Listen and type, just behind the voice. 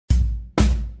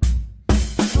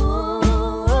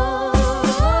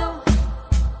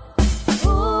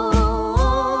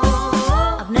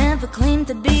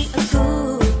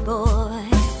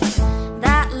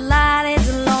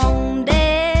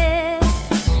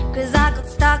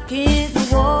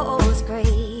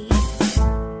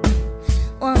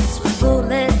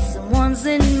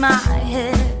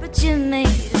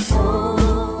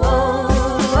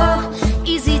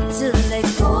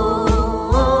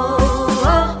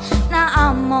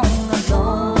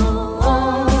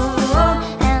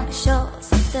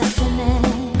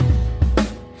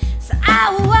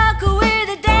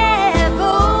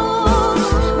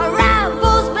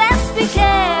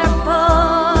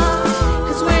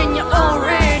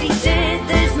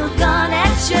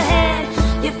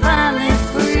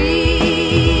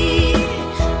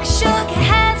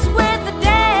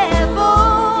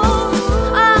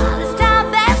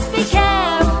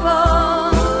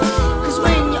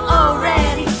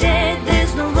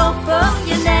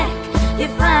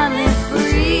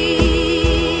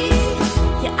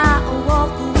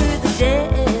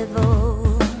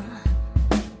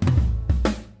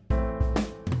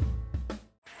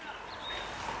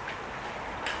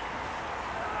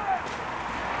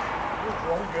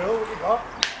on, girl, what you got?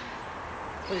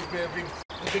 Please be a big,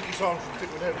 the biggest song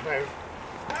from we've ever found.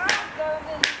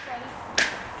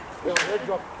 Yeah, head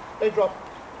drop, head drop.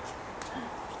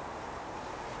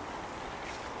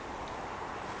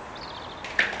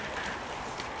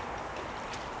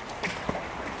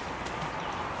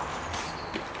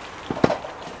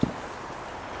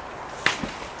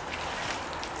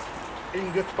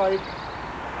 Ingots, babe.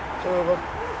 Two of them.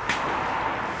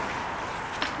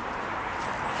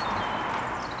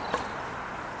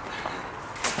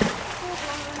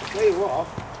 Tell you what,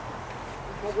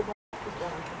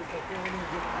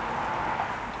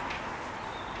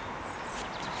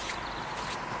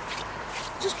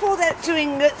 just pour that 2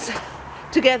 ingots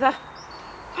together.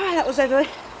 Oh, that was heavy.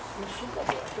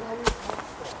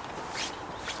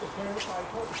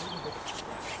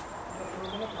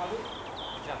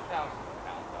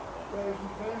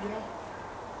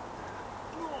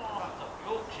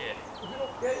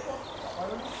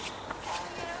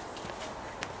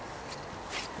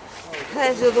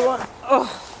 There's the other one. Oh.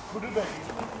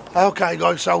 Okay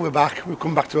guys, so we're back. We've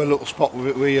come back to a little spot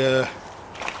we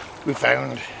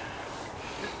found.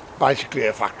 Basically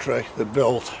a factory that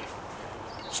built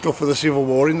stuff for the Civil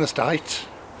War in the States,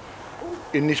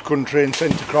 in this country, and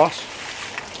sent across.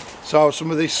 So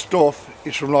some of this stuff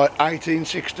is from like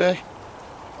 1860,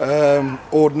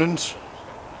 ordnance.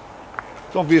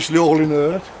 It's obviously all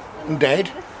inert and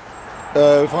dead.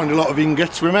 We find a lot of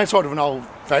ingots. We're outside of an old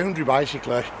foundry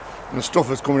basically, and the stuff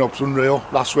that's coming up's unreal.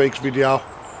 Last week's video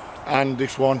and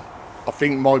this one I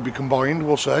think might be combined,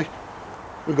 we'll see.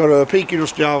 We've got a Peaky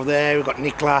Rusty over there, we've got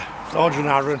Nicola, Sergeant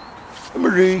Aaron, and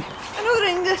Marie. Another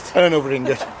ingot. And another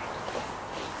ingot.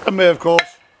 And me of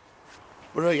course.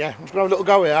 But yeah, I'm just going to have a little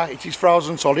go here. It is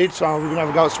frozen solid, so we're going to have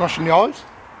a go at smashing the ice,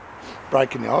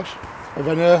 breaking the ice, and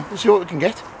then we'll see what we can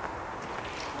get.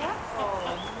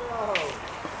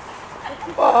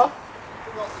 Oh,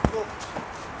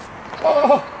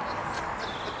 oh.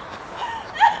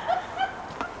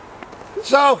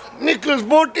 So, Nicola's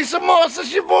bought the samosa,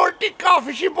 she bought the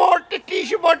coffee, she bought the tea,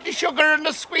 she bought the sugar and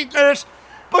the sweeteners,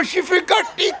 but she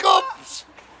forgot the cups.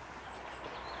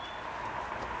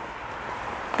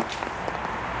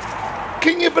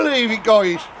 Can you believe it,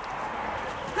 guys?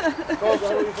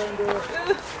 Another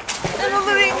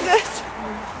ingot.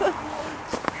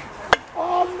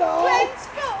 Oh no! Gwen's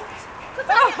fault, because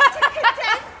I had to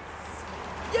condense.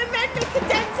 You made me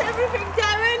condense everything,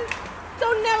 Darren.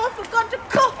 Don't know, I forgot the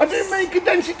cups. I didn't mean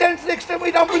condense it down to the extent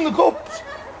we don't bring the cups.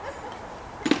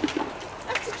 I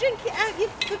have to drink it out, you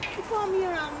palm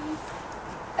your hands.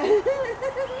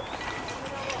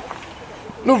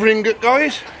 Another ingot,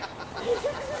 guys.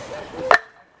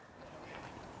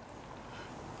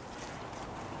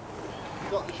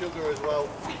 Got the sugar as well.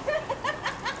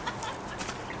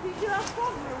 Did you have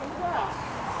problem as well?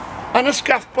 And a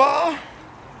scaff bar.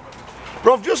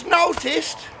 But I've just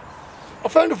noticed I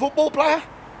found a football player.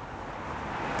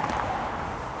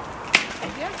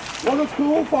 Yeah. What a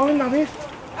cool find that is.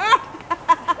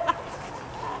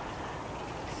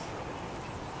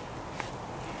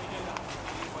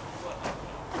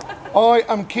 I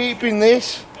am keeping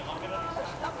this.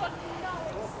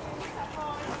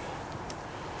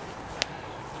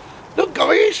 Look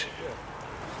guys,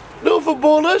 little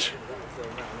footballers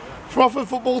from off the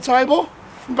football table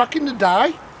from back in the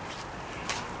day.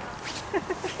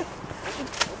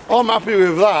 I'm happy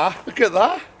with that. Look at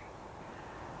that.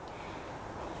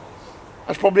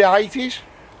 That's probably 80s.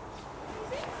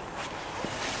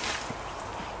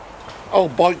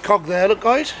 Old bike cog there, look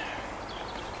guys.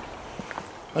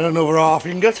 And another half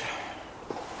ingot.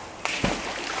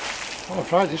 I'm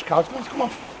afraid this card's going to come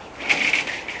off.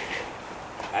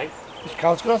 Hey? This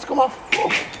card's going to come off.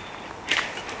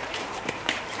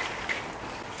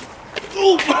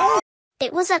 Oh.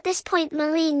 It was at this point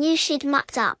Marie knew she'd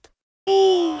mucked up.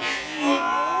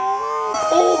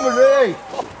 Oh, Marie!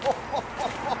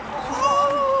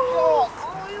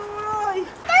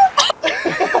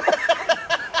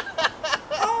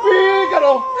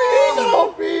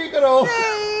 Figaro!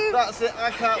 That's it,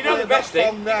 I can't. You know the best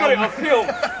thing? You got it on film.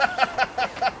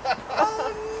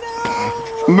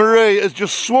 Oh no! Marie has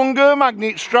just swung her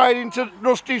magnet straight into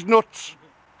Rusty's nuts.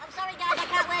 I'm sorry guys, I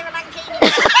can't wear a mankini.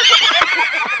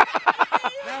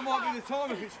 Now might be the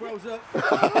time if it swells up.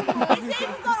 He's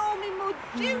even got all my mud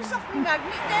juice off my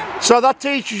magnet now. So that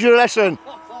teaches you a lesson.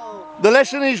 The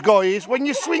lesson is, guys, when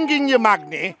you're swinging your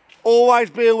magnet, always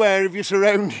be aware of your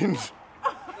surroundings.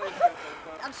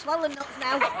 I'm swallowing nuts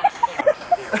now.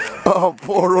 Oh,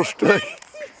 poor Rusty.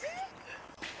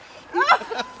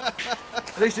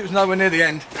 At least it was nowhere near the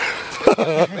end. You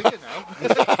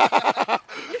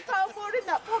found more in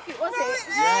that pocket, was it?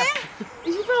 Yeah.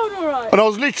 Is your phone alright? And I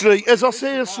was literally, as I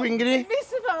see her swinging it, Miss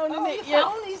the phone, isn't it? Your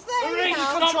phone is there, Marie, you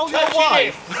know. stop touching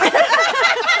it.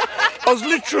 I was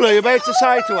literally about to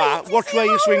say to her, watch where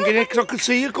you're swinging it, because I could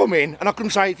see you come in and I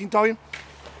couldn't say it in time.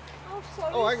 Oh,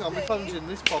 sorry, Oh, hang on, my phone's in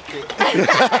this pocket.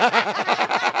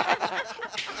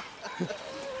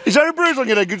 Is there a bruise on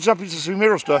your leg? Good happy to see me,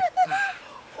 Rusty.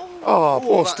 Oh,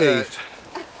 poor that Steve. hurt.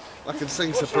 I can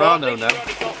sing soprano now.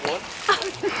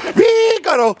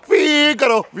 Figaro,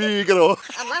 Figaro, Figaro.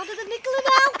 I'm louder than Nicola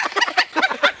now.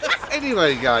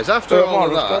 Anyway, guys, after all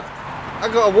of that, I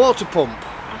got a water pump.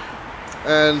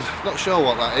 And not sure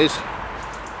what that is.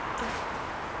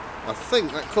 I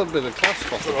think that could be the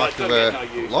clasp off the back of a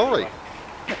lorry.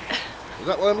 Is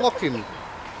that where I'm locking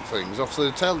things off the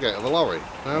tailgate of a lorry?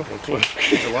 No?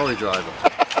 It's a lorry driver.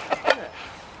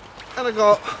 And I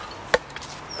got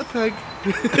a peg.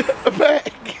 A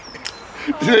peg.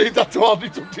 You need that to hardly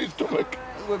touch his stomach.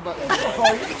 We're back to the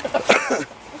point.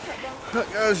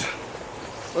 That goes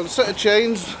on a set of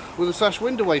chains with a sash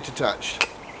window weight attached.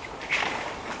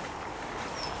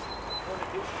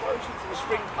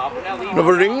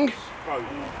 Another ring.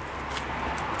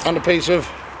 And a piece of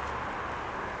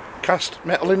cast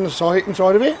metal inside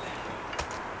of it.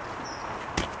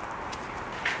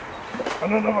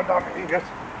 And another damn ingot.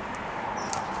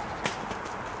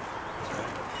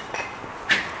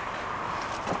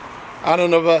 And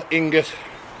another ingot.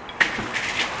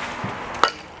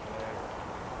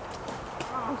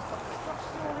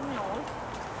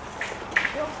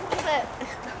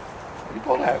 You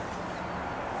pulled out?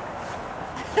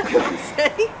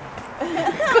 See?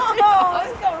 Oh,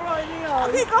 it's got right in the eye.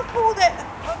 I think I pulled it.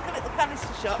 I'm going to get the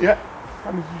canister shot. Yeah.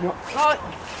 Canister shot. Right.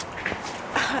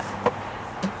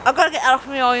 I've got to get that off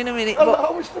my eye in a minute. Hello,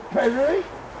 But Mr. Perry.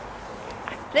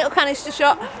 little canister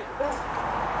shot.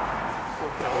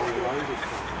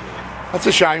 That's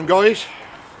a shame, guys.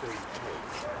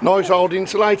 Nice old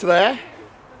insulator there.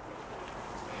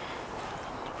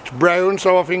 It's brown,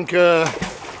 so I think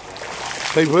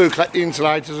people who collect the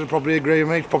insulators would probably agree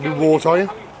with me. It's probably wartime.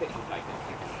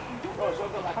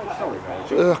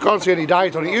 I can't see any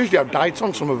date on it. Usually have dates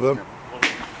on some of them.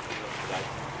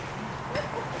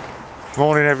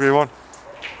 Morning everyone.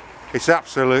 It's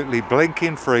absolutely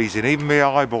blinking freezing, even my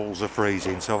eyeballs are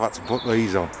freezing, so I've had to put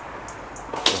these on.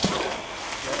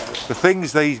 The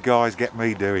things these guys get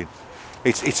me doing.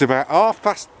 It's about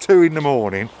 2:30 in the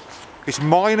morning, it's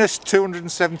minus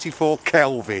 274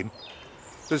 Kelvin,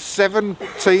 there's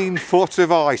 17 foot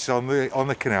of ice on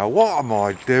the canal. What am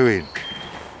I doing?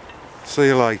 See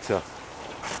you later.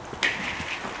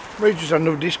 We just had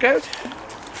another disc out.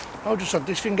 I just had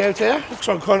this thing out here. Looks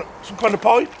like some kind of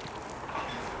pipe.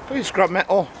 Piece of scrap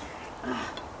metal.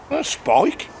 And a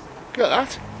spike. Look at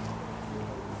that.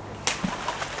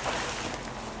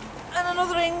 And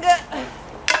another ingot.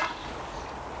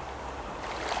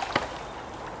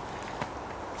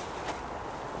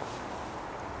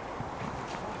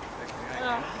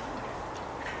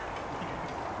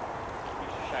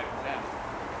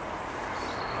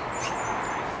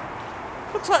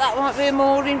 Looks like that might be a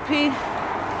mooring pin.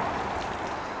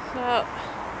 So,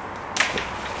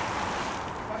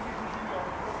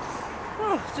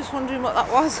 oh, just wondering what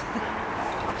that was.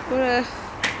 But,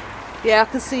 yeah, I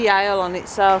can see Yale on it,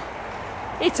 so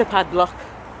it's a padlock.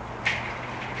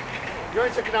 You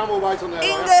ain't taking out more weight on there,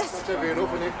 Ingus. That's heavy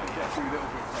enough, isn't it?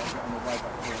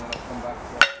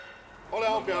 I'll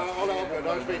help you,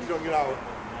 don't speak to you on your own.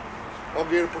 I'll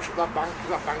be able to push up that bank, because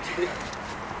that bank's a bit...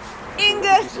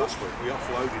 Ingus! Last week we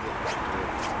offloaded it.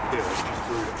 Here, just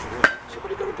threw it up here.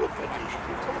 Somebody got a glove fetish.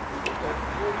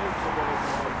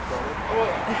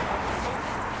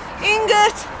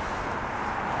 Ingot!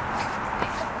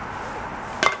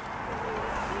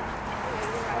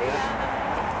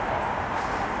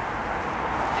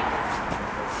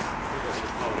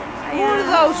 What are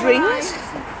those rings?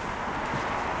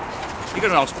 You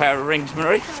got a nice pair of rings,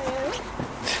 Marie.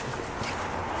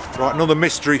 Right, another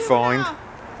mystery find.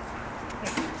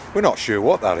 We're not sure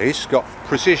what that is. It's got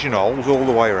precision holes all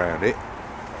the way around it.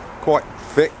 Quite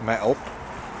thick metal.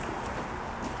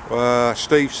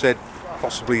 Steve said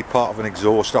possibly part of an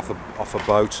exhaust off a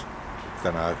boat.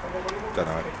 Don't know.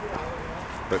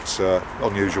 But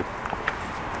unusual.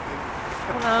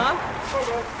 No.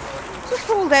 Just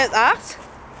pulled out that.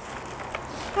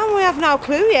 And we have no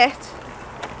clue yet.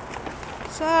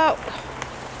 So.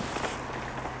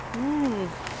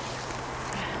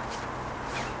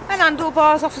 And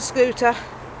handlebars off a scooter.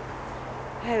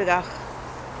 Here we go.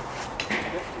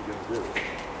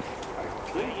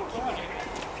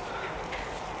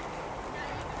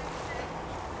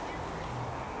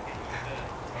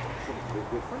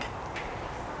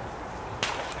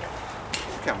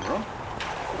 Camera on.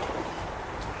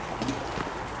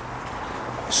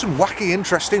 There's some wacky,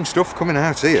 interesting stuff coming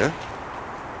out here.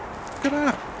 Look at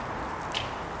that.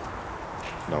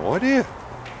 No idea.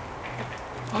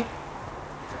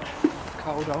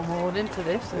 Cold old morning to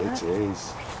this, isn't it? It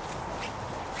is.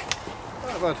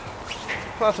 Right, bud.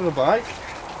 Part of a bike.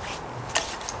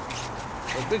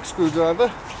 A big screwdriver.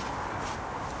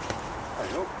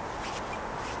 Hang up.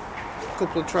 A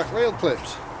couple of track rail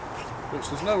clips, which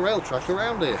there's no rail track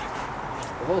around here.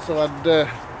 I've also had a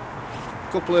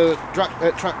couple of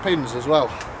track pins as well.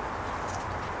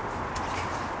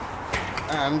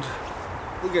 And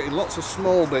we're getting lots of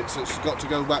small bits that's got to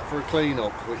go back for a clean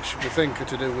up, which we think are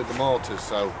to do with the mortars,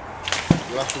 so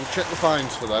we'll have to check the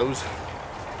fines for those.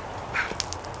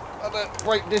 And a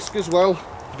brake disc as well,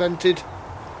 vented.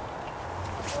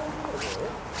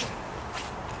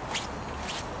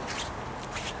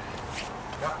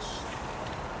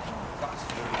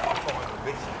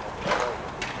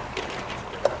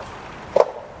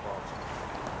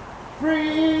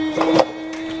 Free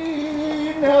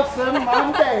Nelson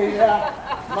Mandela,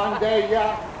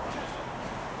 Mandela.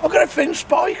 I've got a fin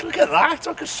spike, look at that, it's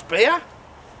like a spear.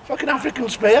 It's like an African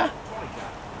spear.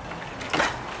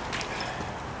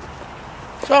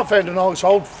 So I found a nice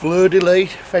old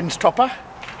fleur-de-lis fence topper.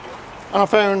 And I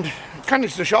found a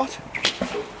canister shot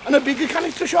and a bigger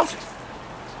canister shot.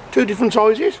 2 different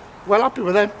sizes, well happy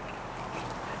with them.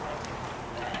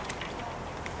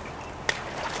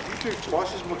 You'd do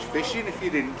twice as much fishing if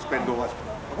you didn't spend all that.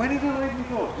 When did I leave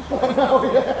my dogs?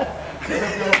 Oh yeah.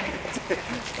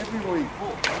 Every week.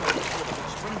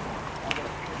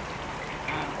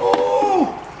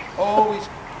 Oh! Oh, he's...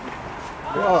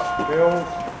 What? Bills.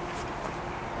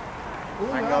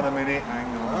 Hang on a minute, hang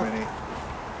on a minute.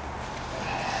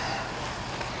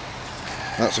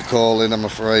 That's a call in, I'm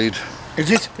afraid.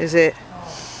 Is it? Is it?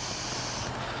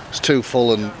 It's too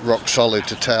full and rock solid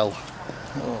to tell.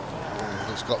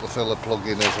 It's got the filler plug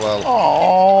in as well.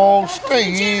 Oh,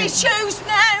 Jimmy Steve. shoes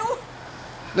now.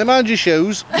 Never mind your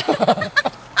shoes. I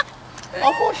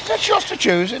thought she said she has to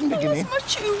choose in the beginning. My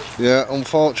shoes. Yeah,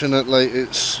 unfortunately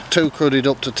it's too cruddied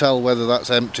up to tell whether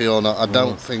that's empty or not. I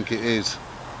don't think it is.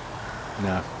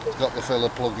 No. It's got the filler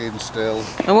plug in still.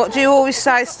 And what do you always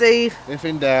say, Steve? If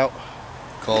in doubt,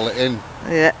 call it in.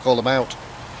 Yeah. Call them out.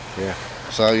 Yeah.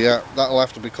 So yeah, that'll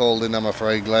have to be called in, I'm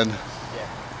afraid, Glenn.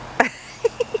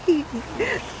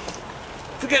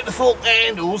 Forget the fork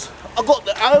handles. I've got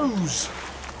the O's.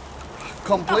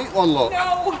 Complete one, look.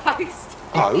 No, Steve.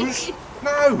 O's?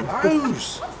 No,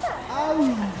 O's.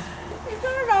 Is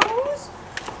there a nose?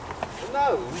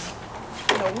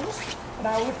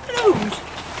 Nose?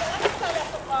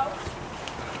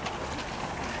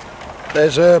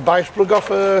 There's a base plug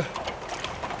off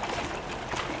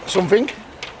something.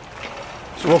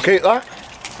 So we'll keep that.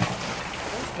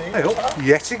 Hey, look,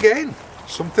 yet again.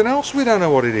 Something else we don't know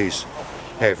what it is.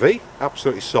 Heavy,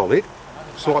 absolutely solid,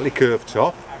 slightly curved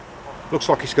top. Looks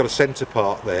like it's got a centre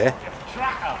part there.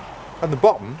 And the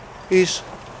bottom is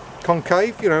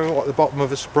concave, you know, like the bottom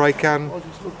of a spray can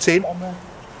tin.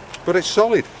 But it's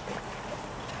solid.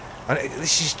 And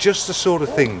this is just the sort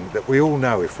of thing that we all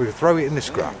know, if we throw it in the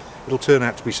scrap, it'll turn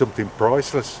out to be something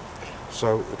priceless.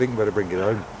 So I think we better bring it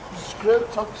home.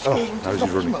 Oh, how's he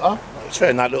running? It's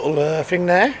found that little thing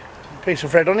there. Piece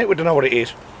of thread on it, we don't know what it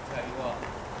is.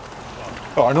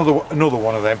 Oh, another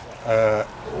one of them.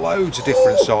 Loads of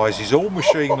different sizes, all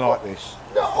machined like this.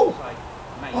 No!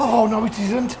 Oh, no it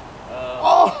isn't.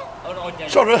 Oh!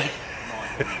 Sorry.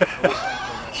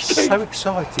 So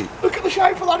excited. Look at the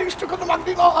shape of that, he's stuck on the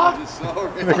magnet like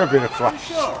that. They're going to be in a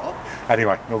flash.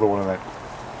 Anyway, another one of them.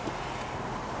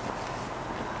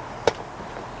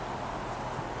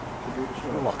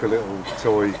 Like a little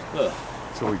toy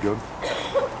gun.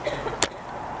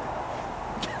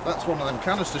 That's one of them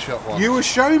canister shot ones. You were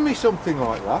showing me something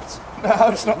like that. No,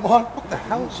 it's not mine. What the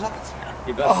hell's that?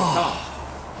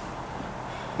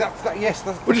 Yes,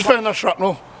 that's We just found that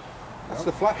shrapnel. that's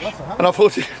the flash. And I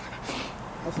thought it...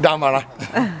 Down matter.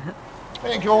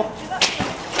 Thank you.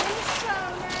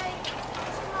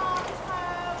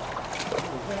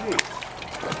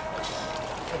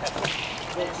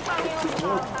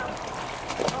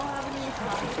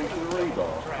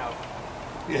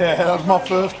 Yeah, that was my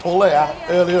first pull there,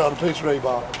 earlier on a piece of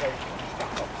rebar.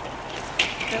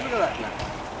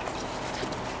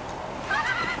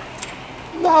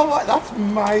 No, like, that's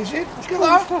amazing. Look at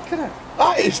that.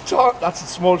 That is tight. That's the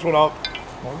smallest one I've...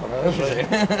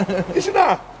 Isn't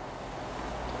that?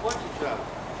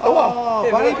 Oh,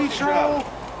 what? Baby troll.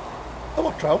 Oh,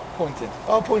 what troll? Pointing.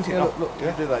 Oh, pointing. Yeah, look,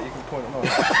 you do that, you can point at mine.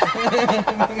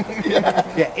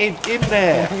 Yeah, in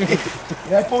there.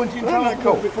 Yeah, pointing troll. that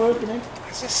cool? Bit working in.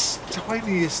 It's the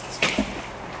tiniest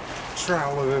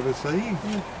trowel I've ever seen.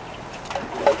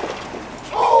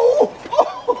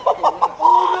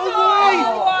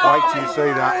 Wait till you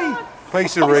see that.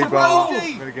 Piece of rebar.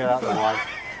 I'm going to get out of the way.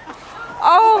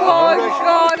 Oh my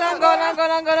God, hang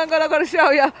on, I've got to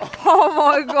show you. Oh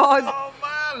my God. Oh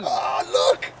man! Oh,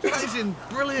 look! That is in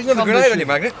brilliant You've got a grenade on condition. your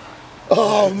magnet.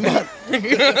 Oh, man.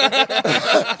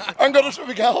 I'm going to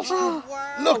something else.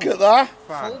 Look at that.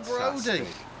 Full Brody.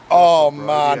 Oh, Brody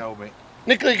man. helmet.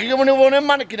 Nicola, can you give me one of them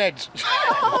mannequin heads?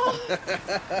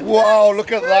 Wow,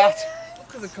 look at that.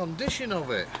 Look at the condition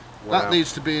of it. Wow. That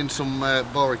needs to be in some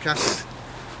boric acid.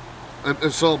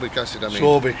 Sorbic acid, I mean.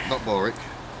 Sorbic. Not boric.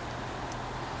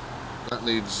 That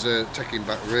needs taking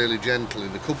back really gently.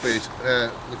 There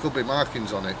could be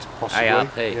markings on it. Possibly.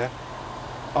 ARP. Yeah.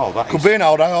 Oh, that Could is... be an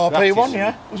old ARP that one, is-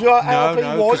 yeah? Was it ARP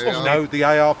No, was, because wasn't no, it? the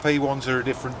ARP ones are a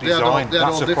different They had all- design. they had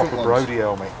all That's a different proper ones. Brody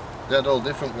helmet. They had all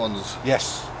different ones.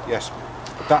 Yes, yes.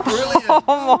 But that's... Brilliant.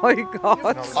 Oh my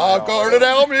God. I've got an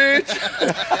helmet.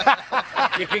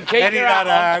 You can keep Edit your that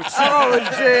hat on.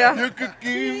 out. Oh dear. You could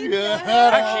give your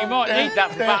head Actually, you might need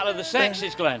that for Battle of the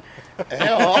Sexes, Glenn.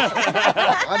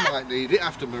 I might need it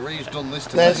after Marie's done this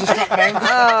to There's me. a strap mount.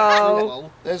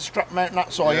 Oh. There's a strap mount on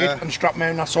that side Yeah. and a strap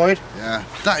mount on that side. Yeah,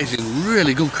 that is in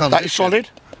really good condition. That is solid.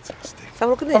 Let's have a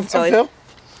look at the And inside.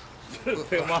 Phil,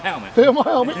 Feel my helmet. feel my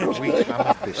helmet. We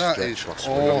hammered this That stretch is last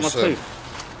week. My awesome. tooth.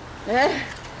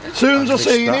 As soon as I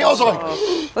seen it, I was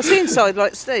like, What's the inside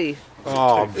like, Steve?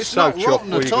 Oh, I'm It's so not chuffed rotten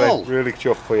for you, at all. Glenn. Really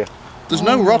chuffed for you. There's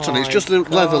no rot on it, it's just the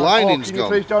leather lining's can you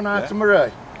gone. please don't ask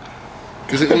Marie?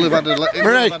 Because it will have had a,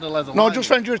 Marie, leather no, lining. just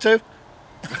found you a two.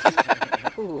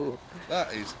 Ooh.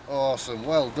 That is awesome.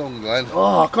 Well done, Glenn.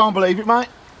 Oh, I can't believe it, mate.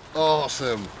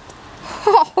 Awesome.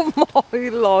 Oh my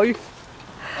life.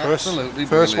 Absolutely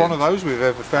First one brilliant. of those we've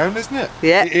ever found, isn't it?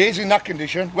 Yeah. It is in that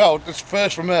condition. Well, it's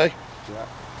first for me. Yeah.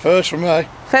 First for me.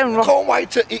 Found rock. Can't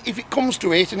wait to, if it comes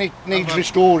to it and it needs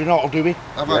restoring, I'll do it.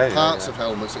 I've Yeah, had yeah, parts yeah. of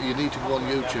helmets that you need to go on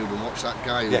YouTube and watch that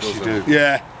guy who Yes, does you them. do.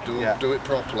 Yeah, Yeah. Do it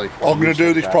properly. I'm going to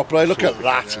do this that. properly. Look at Sort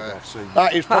that. of, I've seen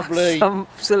That is probably That's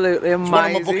absolutely it's one of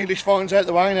my bucket amazing. list finds out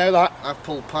the way now. That I've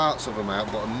pulled parts of them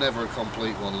out, but never a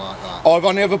complete one like that. I've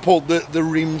only ever pulled the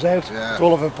rims out. Yeah. That's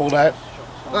all I've ever pulled out.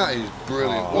 That is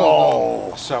brilliant. Oh. Well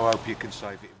done. I so hope you can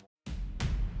save it.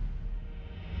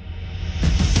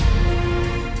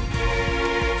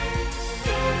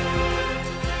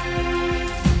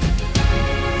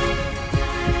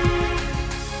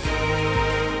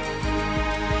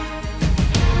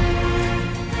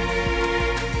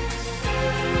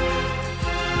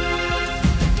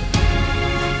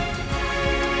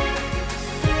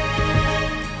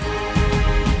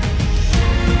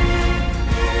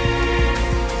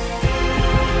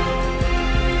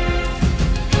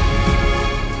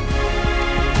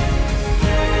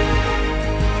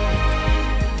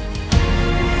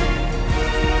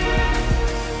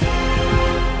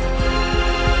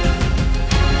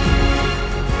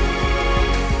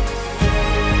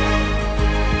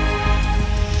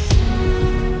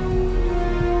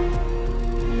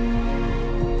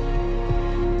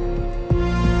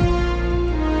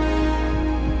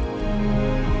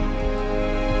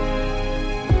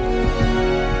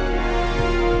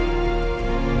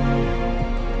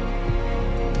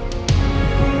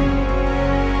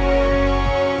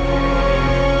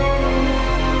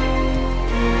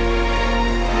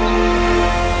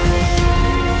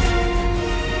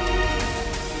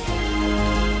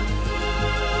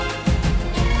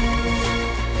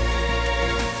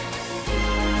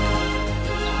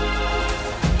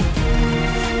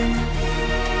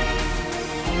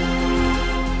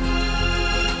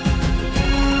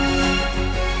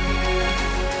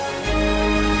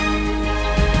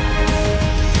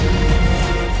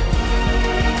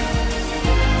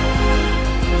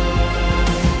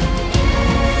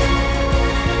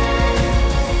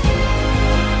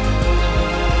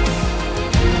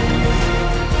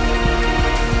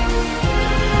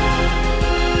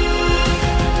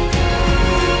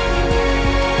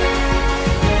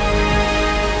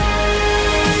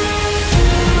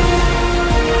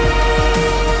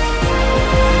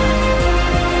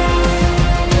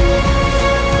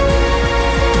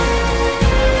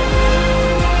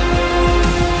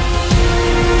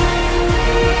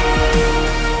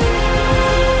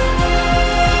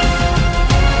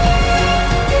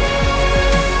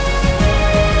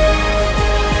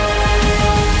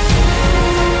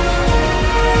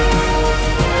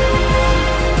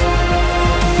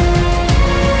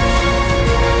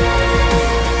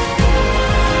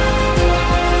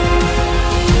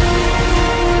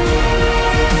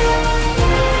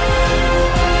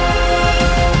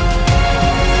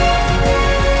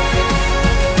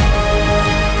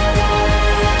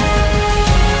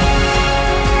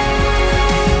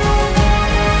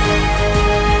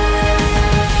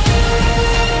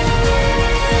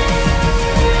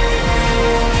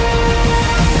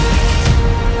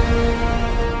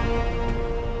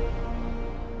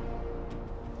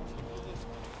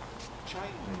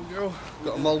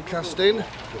 old casting.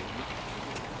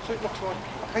 So it looks like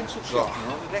a pencil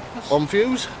sharpener on the deck. One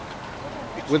fuse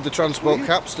with the transport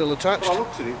cap still attached. I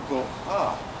looked at it and thought,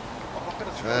 I'm not going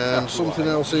to And something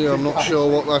else here, I'm not sure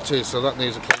what that is, so that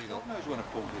needs a clean up. God knows when I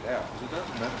pulled it out, because I don't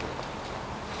remember it.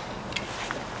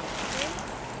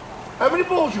 How many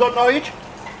balls you got, Nige?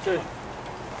 2.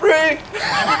 3!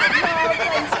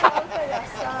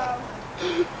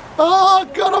 Oh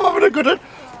God, I'm having a good one.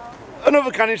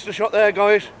 Another canister shot there,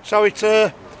 guys. So it's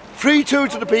 3-2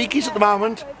 to the Peakies at the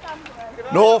moment.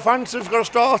 Northants have got to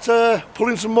start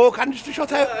pulling some more canister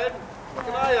shot out.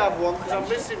 Can I have one? Because I'm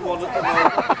missing one at the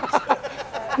moment.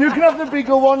 You can have the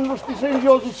bigger one, Rusty, since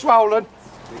yours is swollen.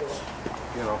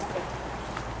 You know.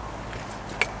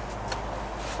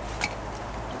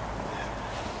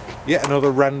 Yet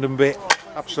another random bit.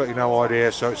 Absolutely no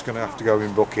idea, so it's going to have to go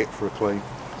in bucket for a clean.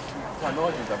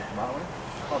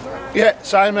 Yeah,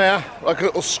 same here. Like a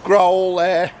little scroll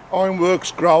there, ironwork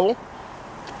scroll.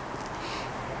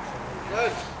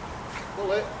 Yes.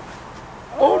 Pull it.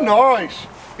 Oh, nice.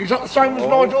 Is that the same as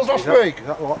Nigel's last week? Is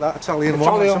that like that Italian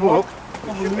one? Italian Let's have a one. look.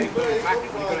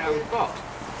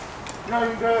 No,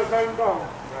 you go, don't go.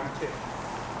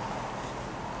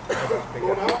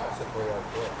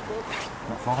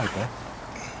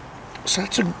 So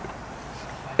that's an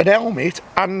helmet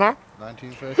and that.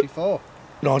 1934.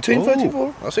 1934.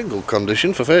 Oh, that's in good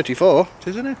condition for 34.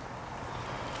 Isn't it?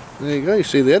 There you go, you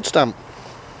see the head stamp.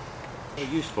 No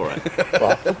use for it.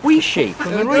 A wee sheep for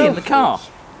Marie in the car.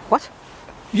 What?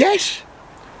 Yes.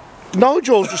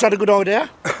 Nigel's just had a good idea.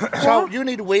 So you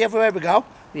need a wee everywhere we go.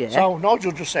 Yeah. So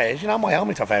Nigel just says, you know my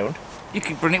helmet I found. You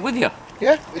can bring it with you.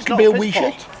 Yeah, it can be a wee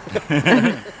sheet.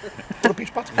 Put a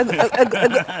piece pot. A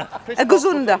goes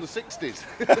under. From the 60s.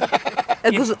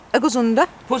 A goes under.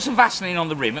 Put some Vaseline on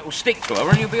the rim, it will stick to her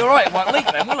and you'll be alright. It won't leak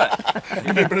then, will it?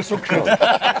 Give me a bit of suction.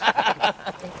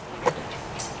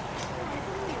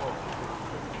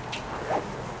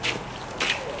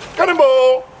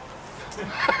 Cannonball!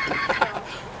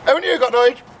 How many you got,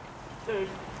 Nige? 2.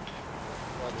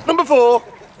 Number 4.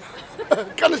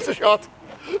 Canister shot.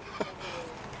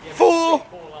 4.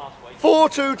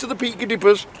 4-2 to the Peaky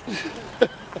Dippers.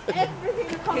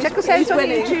 Check us out on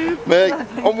YouTube. Mate,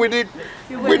 I'm winning.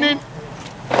 Winning.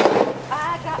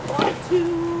 I got 1,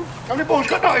 2. How many balls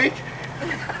got, Nige?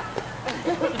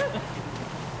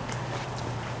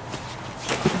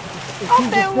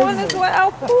 I found one as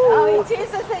well. Oh, it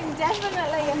is a thing,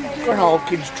 definitely. Got an old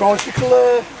kid's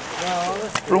tricycle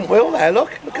front wheel there,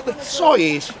 look. Look at the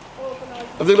size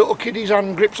of the little kiddie's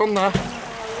hand grips on that.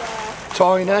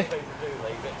 Tiny.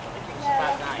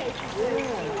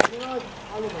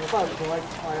 I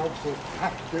obviously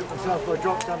have to do it myself if I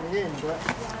drop something in, but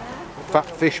Fat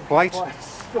fish plate.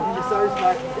 strong as those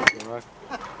back.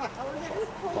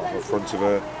 Like the front of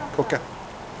a cooker.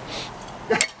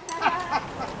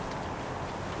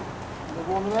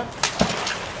 One of them.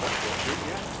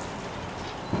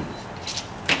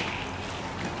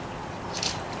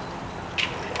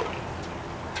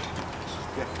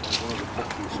 One of the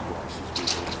buckiest places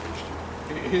we've ever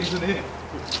fished. It is, isn't it?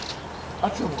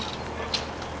 That's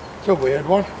a weird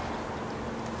one.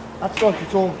 That's like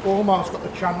it's almost got the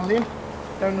channel in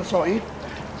down the side.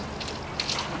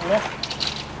 Yeah.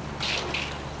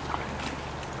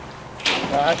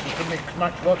 Right, it's a mixed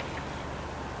match, look.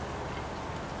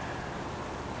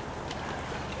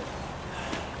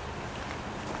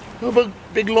 A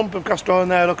big lump of cast iron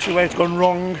there, look, see where it's gone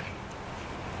wrong.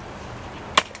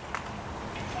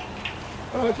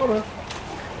 Oh, it's alright.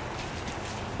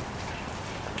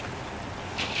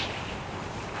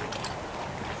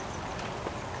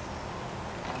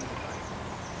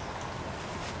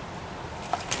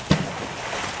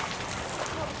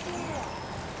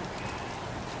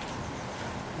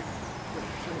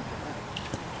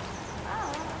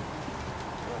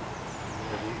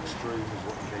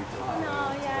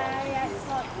 No, yeah, it's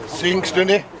not. Sinks, doesn't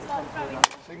it? It's not very,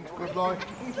 Sinks good like.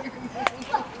 it's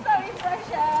not very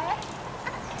fresh air.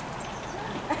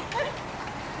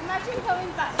 Imagine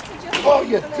going back to just. Oh,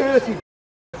 you dirty.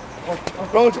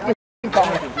 Right up my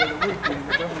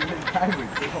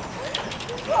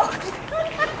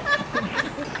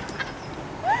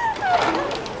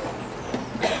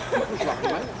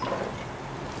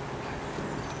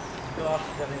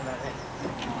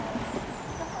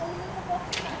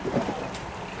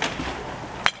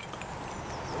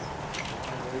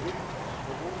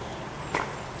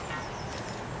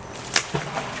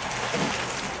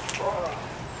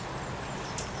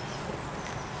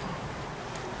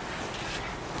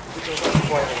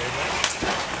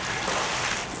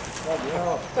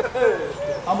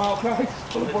I'm out, guys.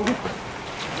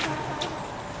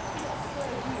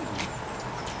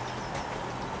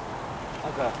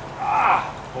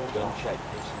 gun shed.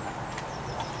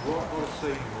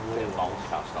 Bit of mould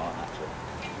cast iron, that's it.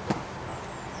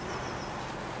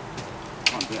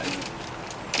 Can't do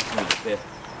anything. Maybe a bit.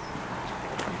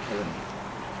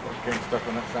 Getting stuck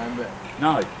on that same bit.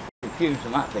 No, the fumes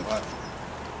and that thing. Right.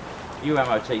 You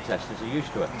MOT testers are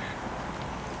used to it.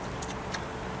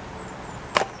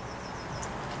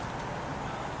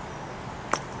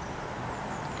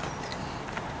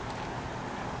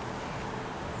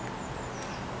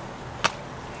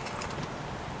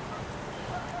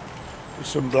 There's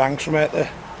some blanks from out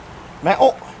there.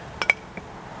 Metal.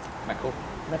 Meckle.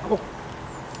 Metal.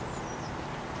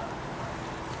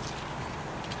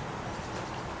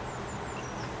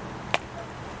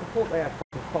 I thought they had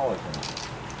fires in it.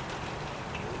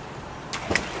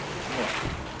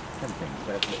 Some things,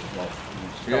 they have little like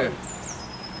Yeah. stoves.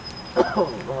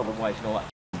 Rather than wasting all that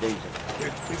diesel.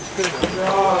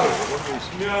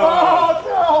 Oh,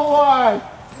 no way!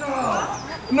 No!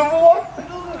 Number one?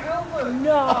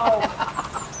 No.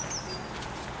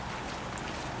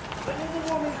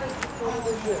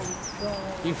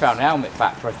 You found the helmet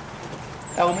factory.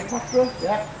 Helmet factory?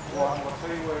 Yeah.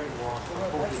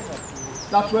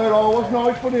 That's where I was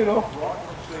nice, funny enough.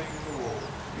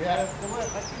 Yeah.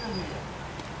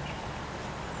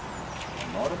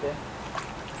 Might have been.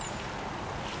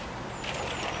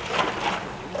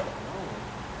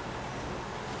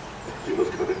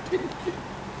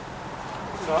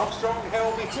 It's an Armstrong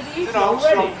helmet. It's you an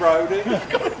Armstrong Brody.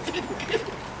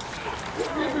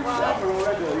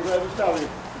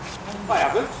 I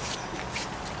haven't.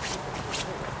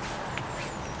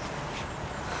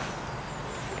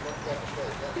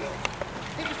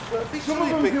 Some of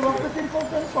them do have the simple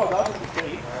sense of that.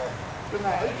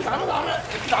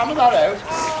 Hammer that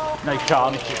out. No, you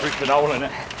can't. You've ripped an hole in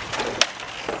it.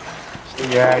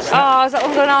 Yeah, it's Oh, is that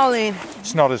one going all in?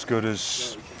 not as good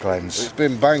as Glenn's. It's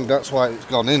been banged, that's why it's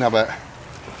gone in, I bet.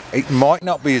 It might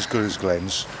not be as good as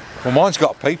Glenn's. Well, mine's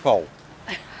got a peephole.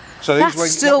 So these That's when,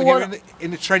 still when you're one-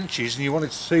 in the trenches and you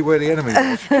wanted to see where the enemy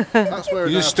was, That's where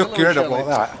you just stuck your head up like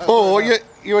that. Oh,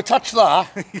 you attach that.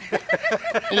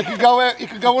 And you can go out. You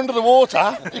can go under the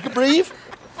water. You can breathe.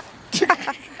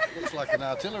 Looks like an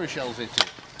artillery shell's hit it.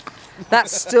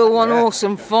 That's still one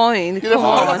awesome find. You never Come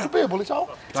know that on. could be a bullet hole.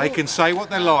 They can say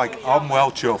what they like. I'm well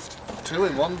chuffed. 2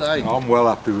 in 1 day. I'm well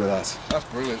happy with that. That's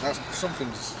brilliant. That's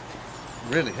something's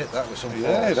really hit that with some force.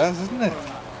 Yeah, it has, hasn't it?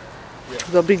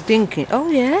 Got a big dink in. Oh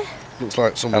yeah. Looks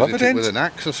like somebody Hell of hit a it with dent. an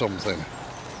axe or something.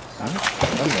 And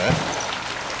there.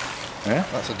 Yeah.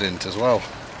 That's a dint as well.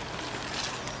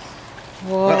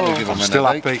 Whoa. That'll give them I'm an still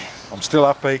headache. happy. I'm still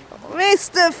happy.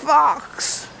 Mr.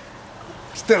 Fox.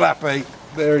 Still happy.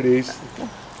 There it is.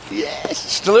 Yes,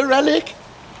 still a relic.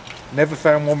 Never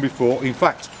found one before. In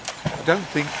fact, I don't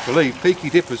believe Peaky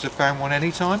Dippers have found one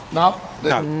any time. No,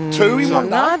 No. 2 in So- 1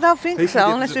 No, I day. don't think Peaky so.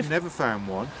 Dippers Unless have we've... never found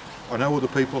one. I know other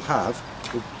people have,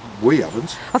 but we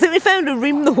haven't. I think we found a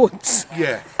rim the woods.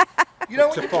 Yeah. You know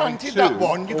when To you find planted 2, that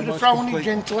one, you could have almost thrown it complete.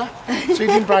 gentler, so you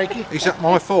didn't break it. Is that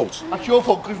my fault? That's your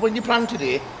fault, because when you planted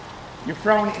it, you've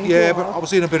thrown it into Yeah, a but hole. I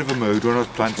was in a bit of a mood when I was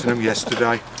planting them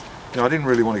yesterday. You know, I didn't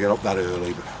really want to get up that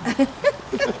early, but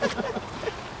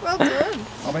Well done.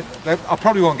 I mean, I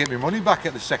probably won't get my money back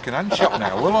at the second-hand shop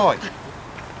now, will I?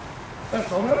 That's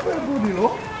all right, well, good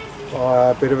enough.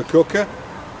 A bit of a cooker,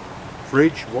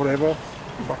 fridge, whatever,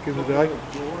 back in the day,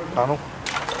 panel.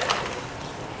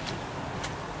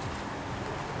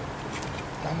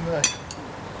 And,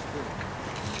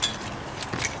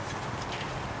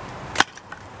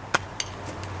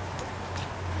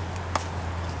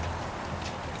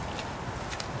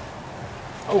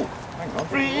 Oh, hang on.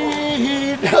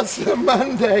 Free Nelson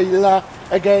Mandela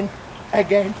again.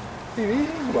 It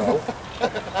is, well.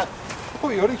 Oh,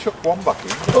 you only chucked one back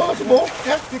in. Oh, it's a ball.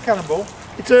 Yeah, Your cannonball.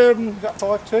 it's Is that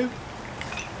 5-2?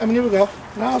 how many we go?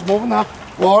 No, it's more than that.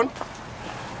 1,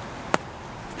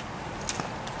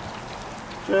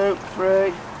 2,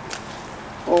 3,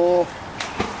 4,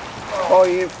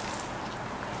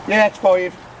 5. Yeah, it's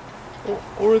 5.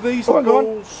 Or are these Oh, the hang on.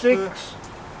 balls? 6.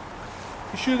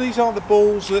 You sure these aren't the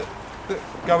balls that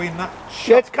go in that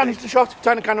Yeah, it's shot? canister shot. It's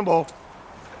a cannonball.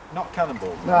 Not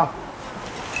cannonball. No.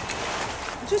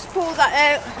 Just pull that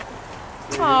out.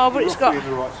 Oh, but it's got You're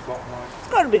roughly in the right spot, mate. it's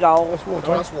got a big hole. That's water.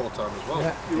 That's wartime as well.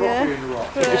 You're Yeah. roughly in the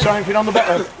right. Is there anything on the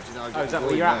bottom? Oh, is that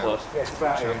where your at was? Yeah, it's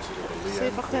about here. See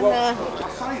if I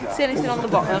can see anything on the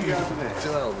bottom. Still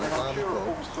helmet, army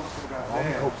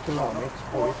club.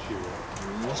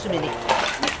 Just a minute.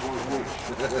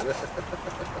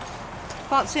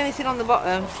 Can't see anything on the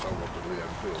bottom.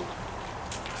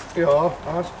 Yeah,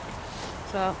 that's.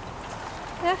 So,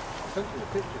 yeah.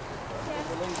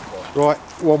 Right,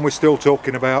 one we're still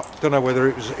talking about. Don't know whether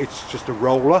it's just a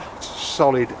roller. It's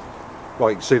solid. Well,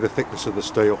 you can see the thickness of the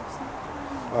steel.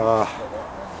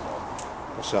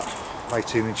 What's that?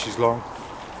 18 inches long.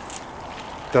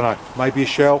 Don't know. Maybe a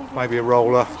shell, maybe a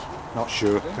roller. Not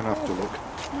sure. Gonna have to look.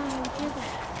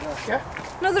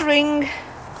 Another ring.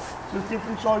 The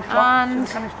different size shots And and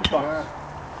canister shots.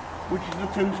 Which is the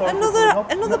two sides.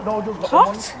 another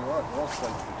pot.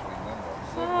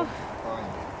 Oh.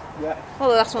 Yeah. Well,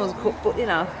 the last one was a cup, but you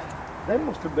know. Them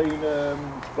must have been you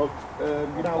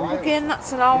know. Again,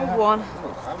 that's an old one.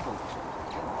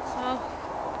 So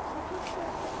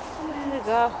there we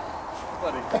go.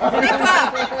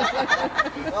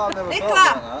 Nicola,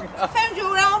 I found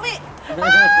your helmet.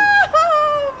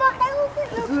 Oh, my helmet.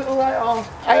 It's a little ARC.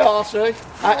 ARS.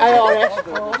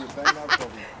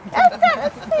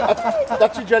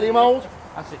 That's a jelly mould.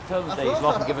 That's it. Tell the days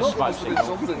off and give us a smoke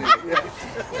signal.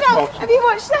 You know, have you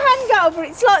watched The Hangover?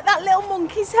 It's like that little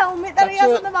monkey's helmet that he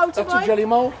has on the motorbike. That's a jelly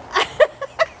mould.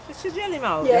 It's a jelly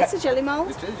mould. Yeah, it's a jelly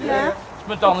mould. It is, Yeah. It's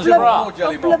Madonna's bra.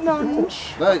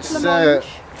 Blancmange. No, it's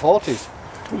 40s.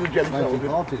 With a jelly mould.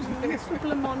 1940s. It's for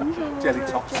blancmange or Jelly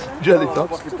tops. Jelly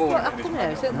tops. What happened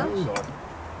there? Is it that?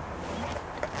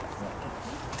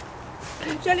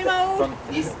 jelly mould.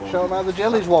 Show them how the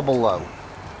jellies wobble though.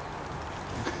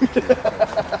 Whoa,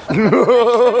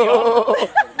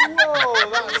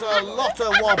 that's a lot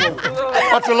of wobble.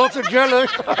 That's a lot of jelly.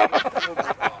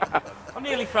 I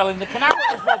nearly fell in the canal. It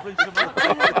was wobbling so much.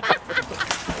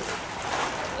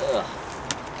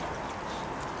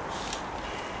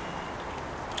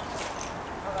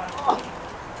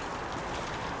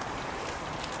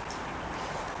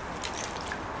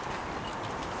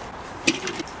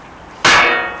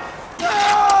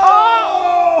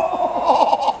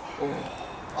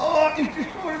 He's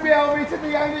destroying me helmet and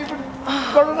he ain't even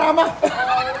got an hammer.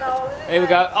 Here we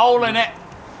go. Hole in it.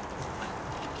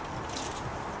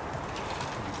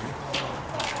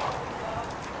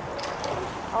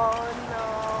 Oh no.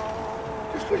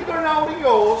 Just because you got an hole in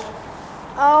yours.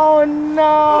 Oh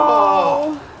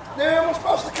no. Now am I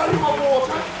supposed to carry my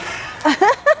water?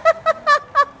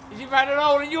 Is he made an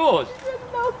hole in yours?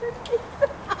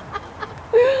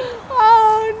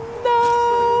 Oh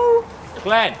no.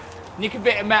 Glenn, nick a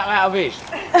bit of metal out of his. Is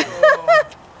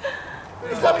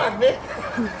that magnet?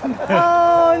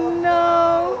 Oh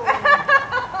no.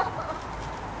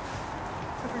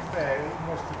 To be fair, it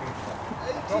must have been.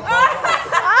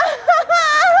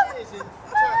 It is in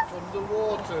trapped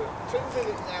underwater. 2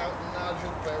 minutes out and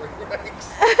Nigel Berry breaks.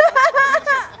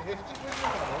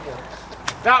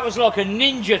 That was like a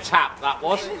ninja tap, that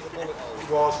was. It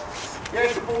was.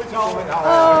 Yes, the bullet hole.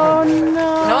 Oh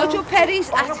no. Nigel Perry's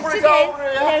at it put it again. over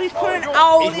here. Now he's put an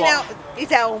hole He's in what? his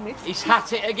helmet. He's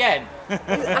hat it again.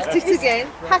 At it again.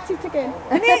 Hat it again.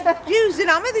 And he used an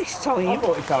hammer this time.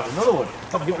 thought he found another one.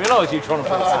 I didn't realise you were trying to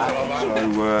put it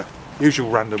out. So, usual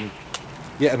random,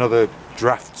 yet another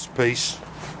drafts piece.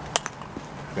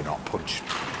 They're not punch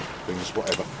things,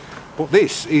 whatever. But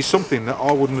this is something that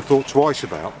I wouldn't have thought twice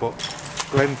about, but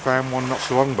Glenn found one not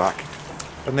so long back.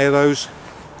 And they're those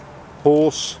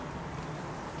horse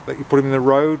that you put them in the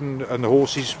road and the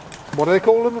horses, what do they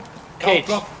call them?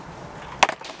 Kids.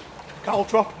 Cattle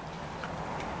trap.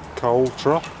 Coal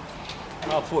trot?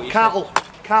 I thought you Cattle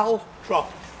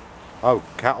trap. Oh,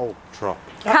 cattle trot.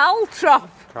 Caltrop.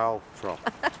 Cattle trot.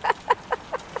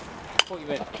 thought you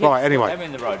meant kids. Right, anyway. Put them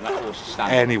in the road and that horse is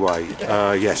standing. Anyway,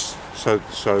 yes. So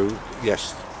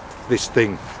yes, this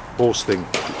thing, horse thing.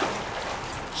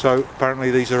 So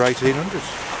apparently these are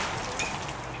 1800s.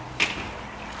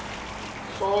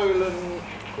 Soil and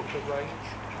cooker range.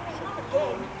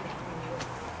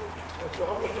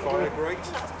 Fire grate.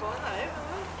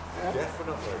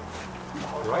 Definitely.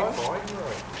 Great fine.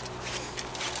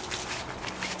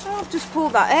 Oh, I've just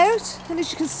pulled that out, and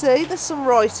as you can see, there's some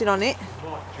writing on it.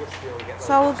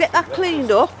 So we'll get that cleaned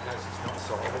up,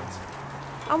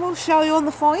 and we'll show you on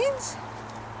the finds.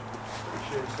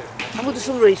 And we'll do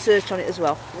some research on it as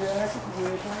well.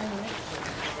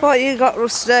 What you got,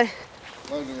 Rusty?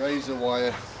 Load of razor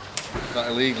wire, that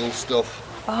illegal stuff.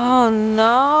 Oh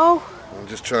no! I'm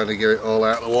just trying to get it all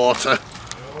out of the water.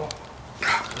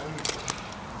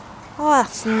 Oh,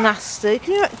 that's nasty.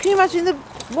 Can you imagine the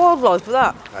wildlife of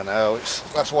that? I know,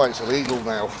 that's why it's illegal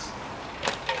now.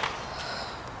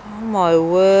 Oh my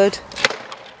word!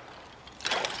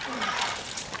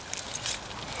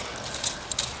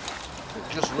 It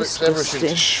just rips Disgusting. everything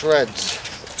to shreds.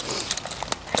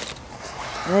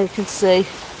 There you can see.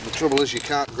 The trouble is you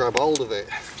can't grab hold of it.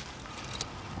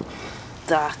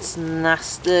 That's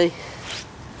nasty. 'Cause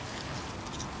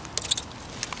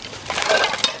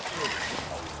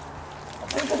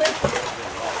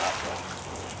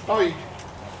Oi.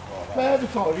 Fair the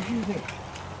tide, you think?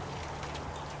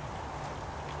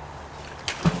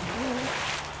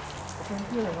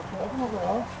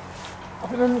 I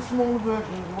think then the smaller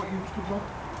versions of what you used to do.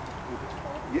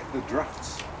 Yeah, the drafts.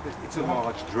 It's a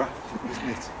large draft, isn't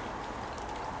it?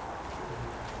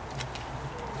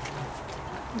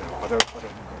 No, I don't know.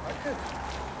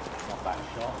 Not that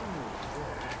short.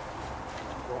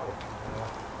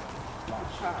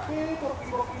 Hey,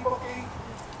 Bucky.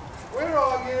 Where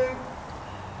are you?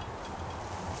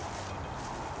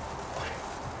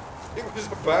 It was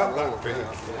about that big.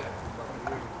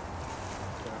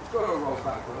 I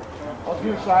was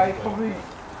going to say, probably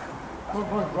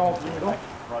roll it up.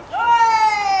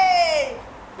 Hey!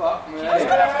 Fuck me.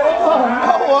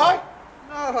 Oh, what?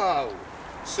 No.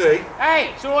 See?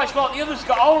 Hey, it's always like the other's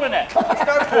got a hole in it. There's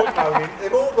no point moaning.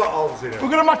 They've all got holes in them. We're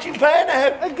going to match in pair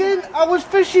now. Again, I was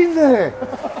fishing there.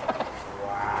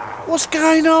 What's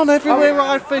going on? Everywhere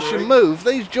I fish and move,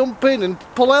 these jump in and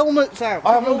pull helmets out.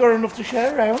 I haven't got enough to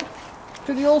share around.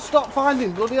 Can you all stop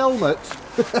finding bloody helmets?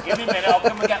 Give me a minute, I'll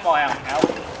come and get my out now.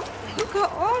 Look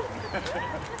at one.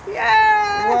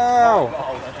 Yeah. Wow.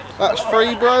 That's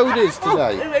 3 brodies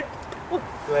today.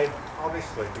 Glenn,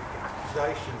 honestly, the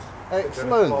accusations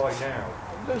Excellent. are going to fly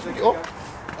now.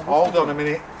 Hold on a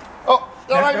minute. Oh,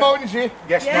 that ain't mine, is it?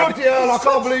 Yes, Bloody hell, I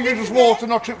can't believe you just walked and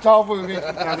not tripped over with it.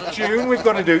 Now the tune we've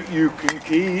got to do, you can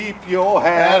keep your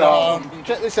head on.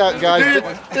 Check this out, guys.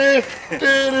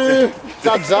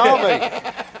 Dad's army.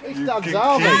 It's Dad's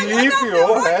army. Keep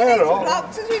your head on.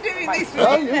 Lots as we're doing this.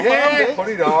 Oh, you found Yeah, it. put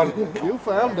it on. You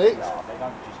found it.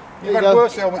 You've had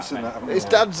worse helmets than that, haven't you? It's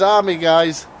Dad's army,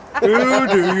 guys. Who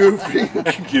do you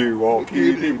think you are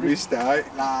kidding, mistake?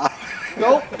 Nah.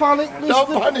 Don't panic, Don't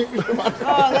mister. panic, Mr. Man.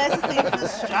 Oh, there's a thing for the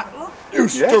strap, look. You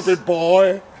stupid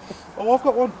boy. Oh, I've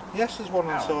got one. Yes, there's one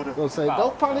on the side of. I'll say,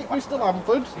 don't panic, Mr.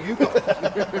 Lamford. You got.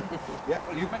 Yeah,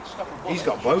 you. He's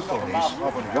got both on his. I've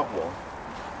only got one.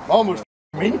 Mine was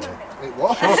mint. It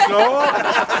was.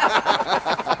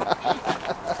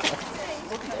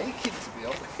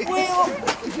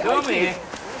 Come here.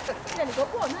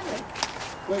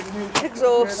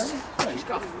 Exhaust.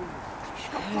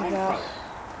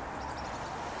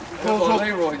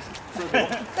 Leroy's.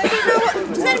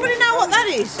 Does anybody know what that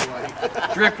is?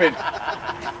 Dripping.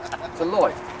 It's a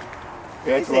light.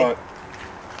 Yeah, it's right.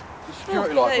 It's a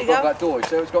security There light you above go. that door. You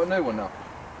see it's got a new one now.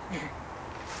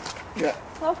 Yeah.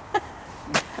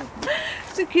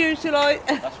 Security light.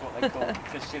 That's what they call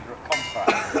consider a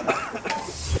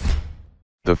contract.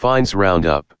 The Finds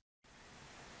Roundup.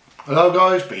 Hello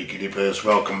guys, Peaky Dippers,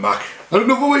 welcome back.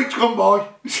 Another week's gone by.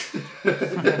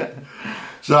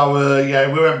 So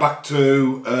yeah, we went back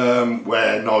to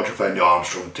where Nigel found the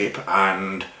Armstrong tip,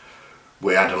 and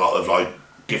we had a lot of like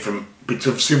different bits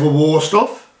of Civil War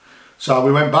stuff. So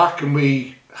we went back and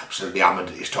we absolutely hammered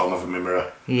it this time of a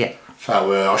mirror. Yeah.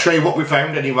 So I'll show you what we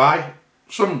found anyway.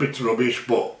 Some bits of rubbish,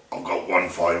 but I've got one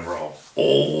fine roll.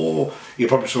 Oh, you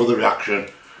probably saw the reaction.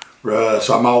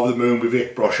 So I'm over the moon with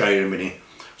it, but I'll show you in a minute.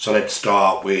 So let's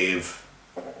start with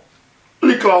a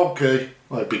little old key,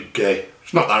 like a big key.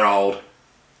 It's not that old.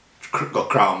 It's got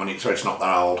chrome on it, so it's not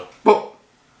that old. But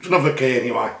it's another key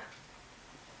anyway.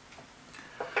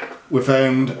 We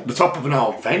found the top of an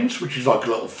old fence, which is like a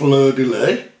little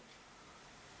fleur-de-lis.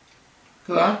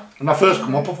 Look at that. When I first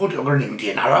come up, I thought it was an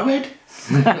Indian arrowhead.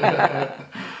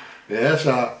 Yeah,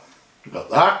 so we've got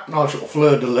that. Nice little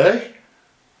fleur-de-lis.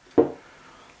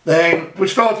 Then we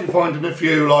started finding a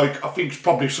few, like, I think it's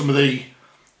probably some of the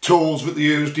tools that they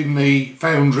used in the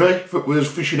foundry that was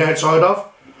fishing outside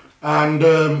of. And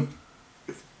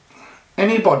if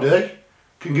anybody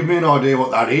can give me an idea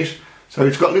what that is. So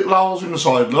it's got little holes in the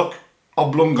side, look,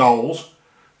 oblong holes,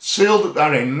 sealed at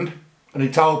that end, and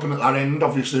it's open at that end.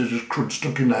 Obviously there's just crud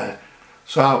stuck in there.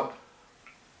 So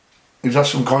is that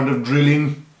some kind of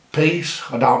drilling piece?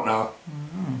 I don't know.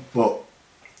 But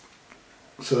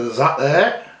so there's that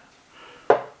there.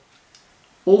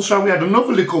 Also we had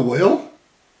another little wheel.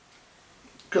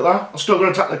 Look at that. I'm still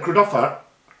going to take the crud off that.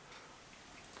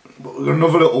 But we've got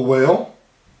another little wheel.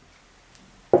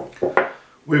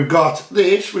 We've got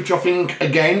this, which I think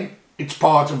again it's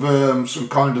part of some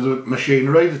kind of the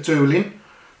machinery, the tooling,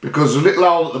 because there's a little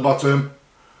hole at the bottom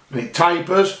and it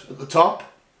tapers at the top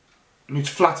and it's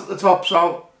flat at the top,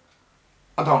 so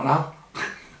I don't know.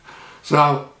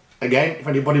 So again, if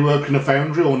anybody works in a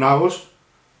foundry or knows,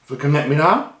 if they can let me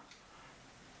know.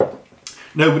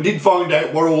 Now we did find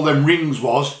out what all them rings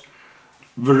was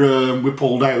that we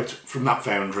pulled out from that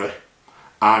foundry,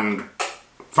 and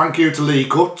thank you to Lee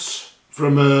Cuts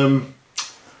from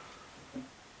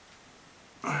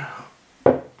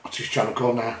what's his channel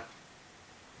called now?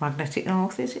 Magnetic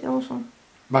North, is it, or something?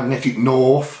 Magnetic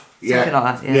North. Yeah. Something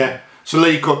like that, yeah. Yeah. So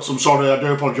Lee Cuts, I'm sorry, I do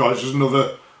apologise. There's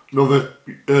another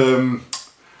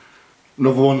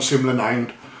one similar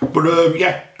named. But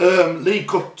yeah, Lee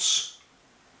Cuts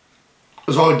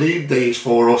has ID'd these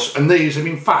for us, and these are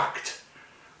in fact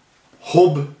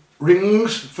hub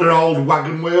rings for old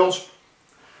wagon wheels.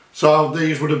 So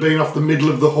these would have been off the middle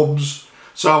of the hubs.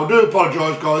 So I do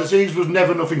apologise, guys. These was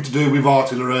never nothing to do with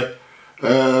artillery.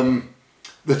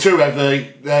 They're too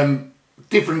heavy.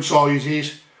 Different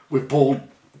sizes. We've pulled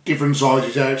different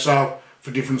sizes out, so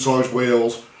for different size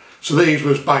wheels. So these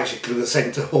was basically the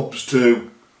centre hubs to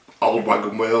old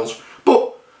wagon wheels.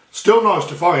 But still nice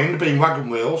to find, being wagon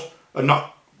wheels and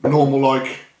not normal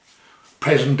like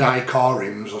present day car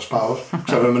rims, I suppose.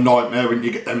 Because I'm a nightmare when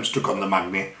you get them stuck on the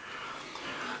magnet.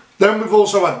 Then we've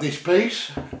also had this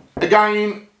piece.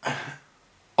 Again,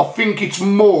 I think it's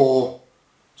more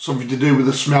something to do with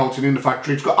the smelting in the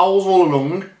factory. It's got holes all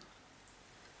along.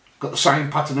 Got the same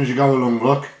pattern as you go along,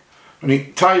 look. And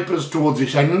it tapers towards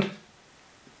this end.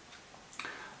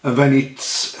 And then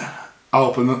it's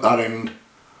open at that end.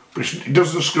 But it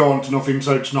doesn't screw onto nothing,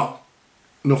 so it's not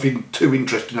nothing too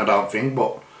interesting, I don't think,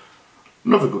 but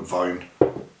another good find.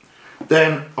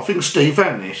 Then I think Steve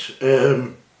found this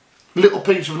little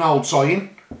piece of an old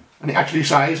sign, and it actually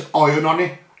says iron on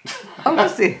it. Oh,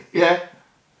 does it? Yeah.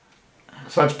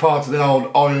 So it's part of the old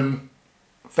iron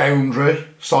foundry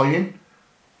sign.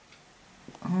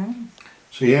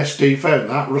 So yeah, Steve found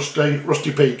that,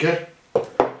 rusty Peaky.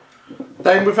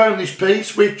 Then we found this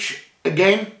piece, which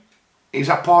again is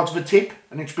that part of a tip,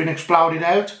 and it's been exploded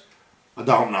out. I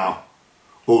don't know.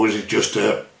 Or is it just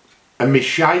a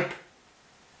misshape?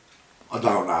 I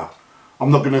don't know. I'm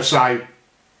not going to say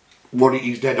what it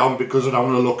is dead on because I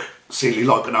don't want to look silly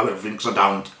like I know everything, because I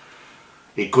don't.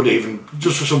 It could even,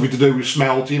 just for something to do with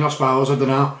smelting, I suppose, I don't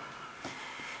know.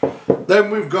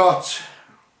 Then we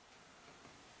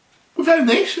found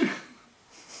this.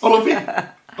 I love it.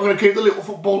 I'm going to keep the little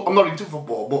football, I'm not into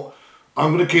football, but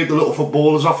I'm going to keep the little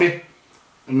footballers off it.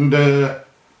 And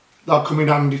they'll come in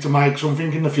handy to make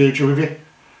something in the future with it.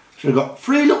 So we've got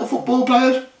 3 little football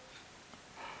players.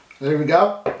 There we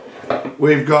go.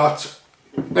 We've got,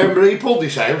 remember he pulled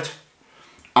this out,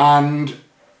 and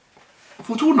I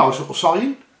thought, oh, nice little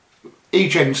sign.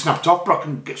 Each end snapped off, but I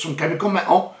can get some chemical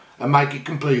metal and make it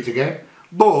complete again.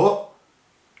 But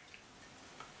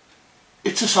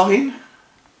it's a sign,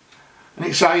 and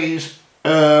it says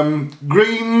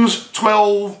Green's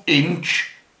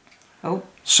 12-inch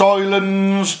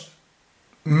Silence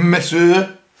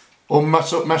Messer, or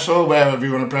Messer, wherever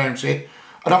you want to pronounce it.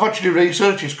 And I've actually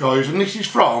researched this, guys, and this is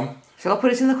from... Shall I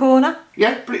put it in the corner?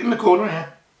 Yeah, put it in the corner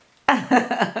here.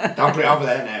 Don't put it over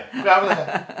there now. Put it over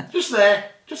there. Just there.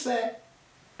 Just there.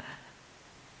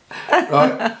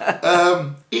 Right.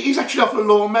 It is actually off a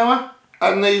lawnmower,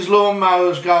 and these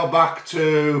lawnmowers go back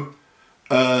to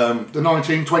the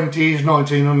 1920s,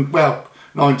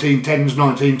 1910s,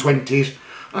 1920s.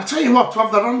 And I tell you what, to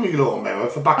have that on your lawnmower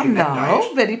for back in them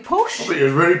days. Very posh. I think it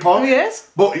was very posh.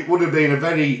 Yes. But it would have been a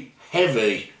very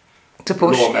heavy to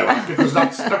push lawnmower because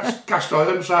that's cast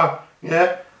iron. So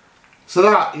yeah. So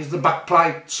that is the back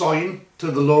plate sign to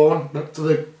the lawn, to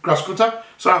the grass cutter.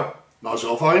 So nice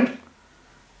little find.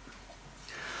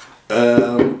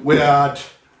 We had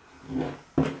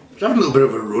having a little bit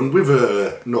of a run with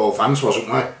no fans, wasn't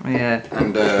we? Yeah.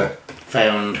 And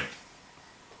found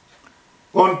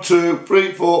 1, 2,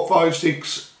 3, 4, 5,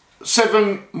 6,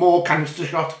 7 more canister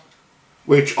shot,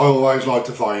 which I always like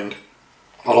to find.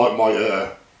 I like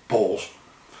my balls.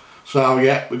 So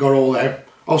yeah, we got all them.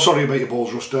 Oh, sorry about your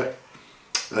balls, Rusty.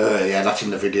 Yeah, that's in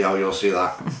the video, you'll see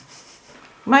that.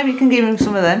 Maybe you can give him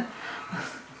some of them.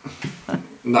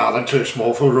 No, they're too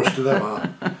small for Rusty, them are.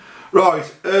 Right,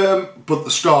 but the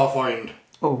star find.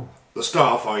 Oh. The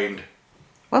star find.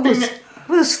 Well,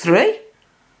 there's 3.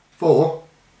 4.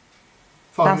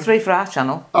 5. Now 3 for our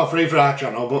channel. Oh, 3 for our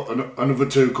channel, but another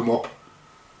 2 come up.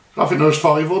 I think there was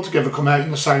 5 altogether come out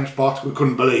in the same spot. We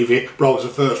couldn't believe it, but I was the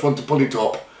first one to pull it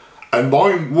up. And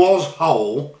mine was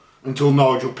whole until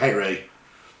Nigel Perry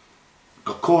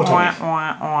got caught on it.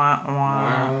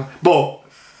 But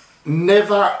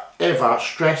never ever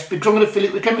stress, because I'm going to fill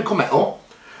it with chemical metal,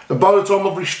 and by the time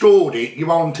I've restored it you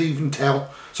won't even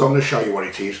tell. So I'm going to show you what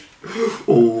it is.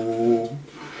 Oh,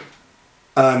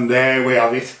 and there we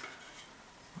have it.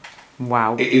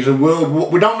 Wow. It is a World War,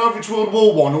 we don't know if it's World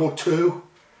War 1 or 2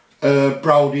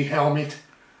 Brody helmet,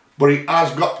 but it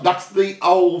has got, that's the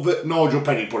hole that Nigel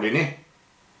Perry put in it,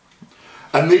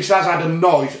 and this has had a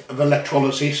night of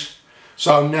electrolysis.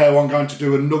 So now I'm going to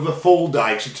do another full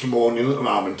day, because it's the morning at the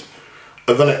moment,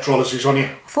 of electrolysis on it.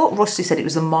 I thought Rusty said it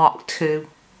was a Mark II.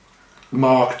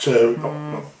 Mark II.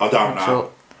 I don't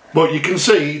know. But you can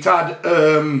see it had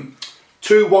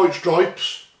 2 white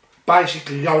stripes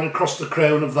basically going across the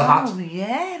crown of the hat. Oh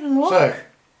yeah, look. So,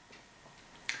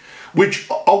 which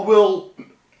I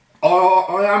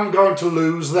am going to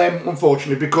lose them,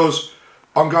 unfortunately, because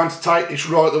I'm going to take this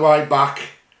right the way back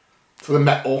to the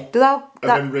metal and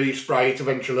then respray it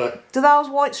eventually. Do those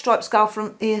white stripes go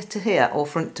from ear to here or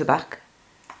front to back?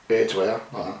 Ear to ear,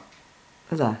 like that.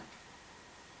 Are they?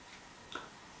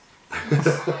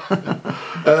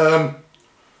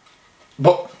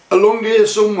 But along here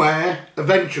somewhere,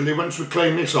 eventually, once we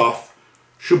clean this off,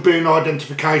 should be an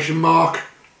identification mark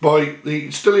by the.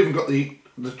 It's still even got the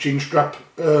chin strap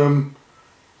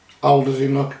holders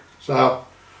in, look. So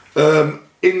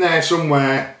in there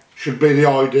somewhere should be the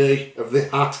ID of the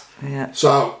hat. Yeah.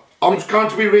 So I'm just going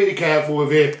to be really careful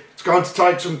with it. It's going to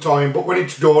take some time, but when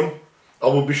it's done, I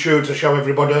will be sure to show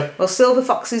everybody. Well, Silver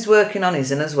Fox is working on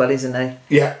his as well, isn't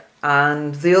he? Yeah.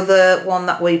 And the other one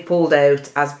that we pulled out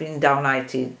has been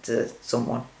donated to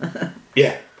someone.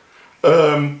 Yeah.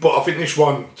 But I think this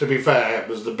one, to be fair,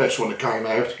 was the best one that came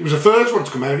out. It was the first one to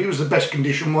come out. It was the best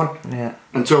condition one. Yeah.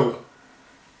 Until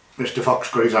Mr. Fox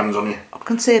got his hands on it. I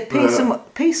can see a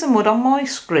piece of mud on my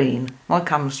screen, my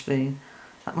camera screen.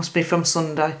 That must be from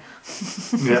Sunday.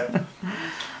 Yeah.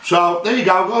 So there you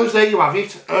go, guys. There you have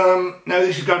it. Now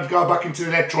this is going to go back into the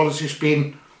electrolysis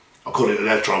bin. I call it an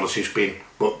electrolysis bin,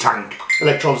 but tank,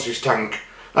 electrolysis tank.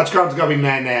 That's going to go in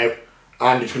there now,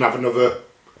 and it's going to have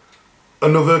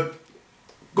another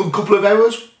good couple of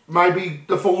hours, maybe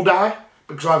the full day,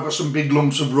 because I've got some big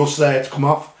lumps of rust there to come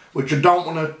off, which I don't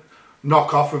want to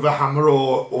knock off with a hammer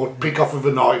or pick off with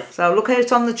a knife. So look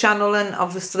out on the channel, and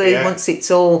obviously once it's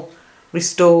all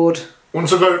restored.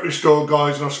 Once I've got it restored,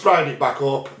 guys, and I've sprayed it back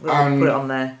up, and put it on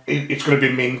there. It's going to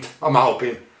be mint, I'm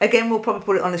hoping. Again, we'll probably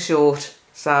put it on a short,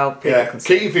 so people can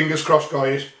see. Keep your fingers crossed,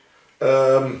 guys.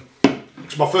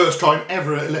 It's my first time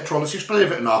ever at electrolysis,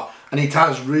 believe it or not, and it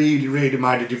has really, really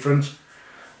made a difference.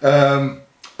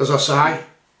 As I say,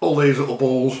 all these little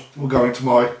balls will go into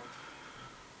my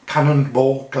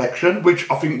cannonball collection,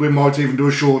 which I think we might even do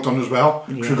a short on as well,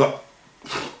 because we've got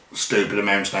stupid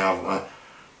amounts now, haven't we?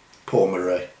 Poor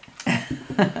Marie.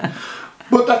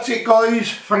 But that's it,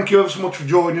 guys. Thank you ever so much for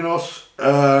joining us.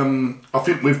 I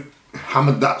think we've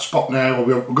hammered that spot now.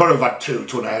 We've got to have had 2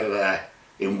 ton out of there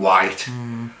in white.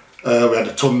 We had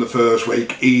a ton the first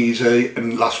week, easy,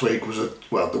 and last week was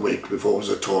the week before was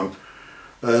a ton.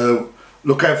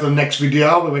 Look out for the next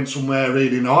video. We went somewhere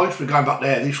really nice. We're going back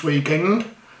there this weekend.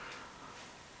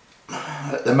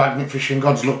 The magnet fishing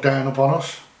gods look down upon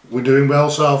us. We're doing well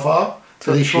so far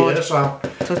for this year, so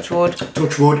touch wood.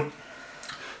 Touch wood.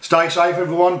 Stay safe,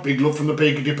 everyone. Big love from the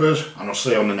Peaky Dippers, and I'll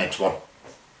see you on the next one.